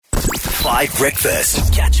5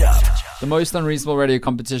 Breakfast. Catch up. The Most Unreasonable radio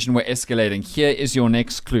competition, we're escalating. Here is your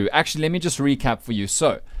next clue. Actually, let me just recap for you.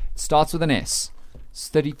 So, it starts with an S. It's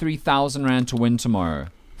 33,000 Rand to win tomorrow.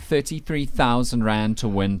 33,000 Rand to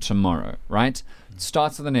win tomorrow, right? It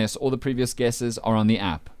starts with an S. All the previous guesses are on the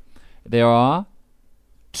app. There are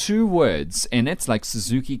 2 words in it, like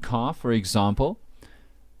Suzuki car, for example.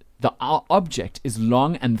 The object is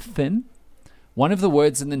long and thin. One of the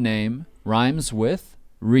words in the name rhymes with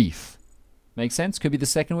reef. Make sense? Could be the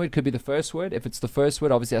second word, could be the first word. If it's the first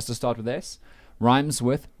word, obviously it has to start with S. Rhymes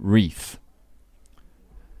with reef.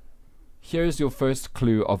 Here's your first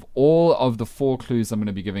clue of all of the 4 clues I'm going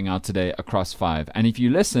to be giving out today across 5. And if you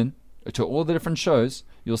listen to all the different shows,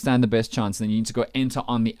 you'll stand the best chance. Then you need to go enter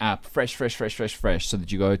on the app fresh, so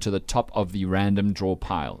that you go to the top of the random draw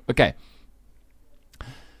pile. Okay.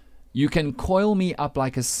 You can coil me up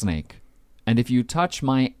like a snake, and if you touch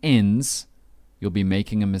my ends, you'll be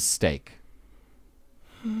making a mistake.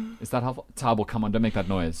 Is that helpful? Tabo, come on, don't make that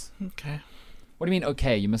noise. Okay. What do you mean,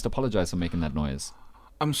 okay? You must apologize for making that noise.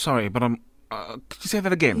 I'm sorry, but could you say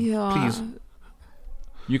that again, please?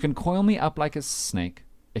 You can coil me up like a snake.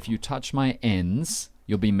 If you touch my ends,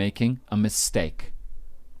 you'll be making a mistake.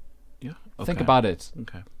 Yeah. Okay. Think about it.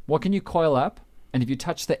 Okay. What can you coil up? And if you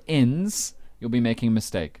touch the ends, you'll be making a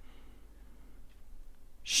mistake.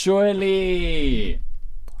 Surely.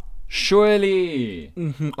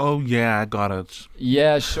 Mm-hmm. Oh, yeah, I got it.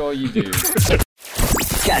 Yeah, sure you do.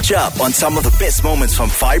 Catch up on some of the best moments from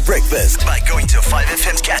 5 Breakfast by going to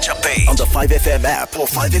 5FM's catch up page on the 5FM app or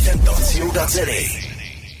 5FM.co.za.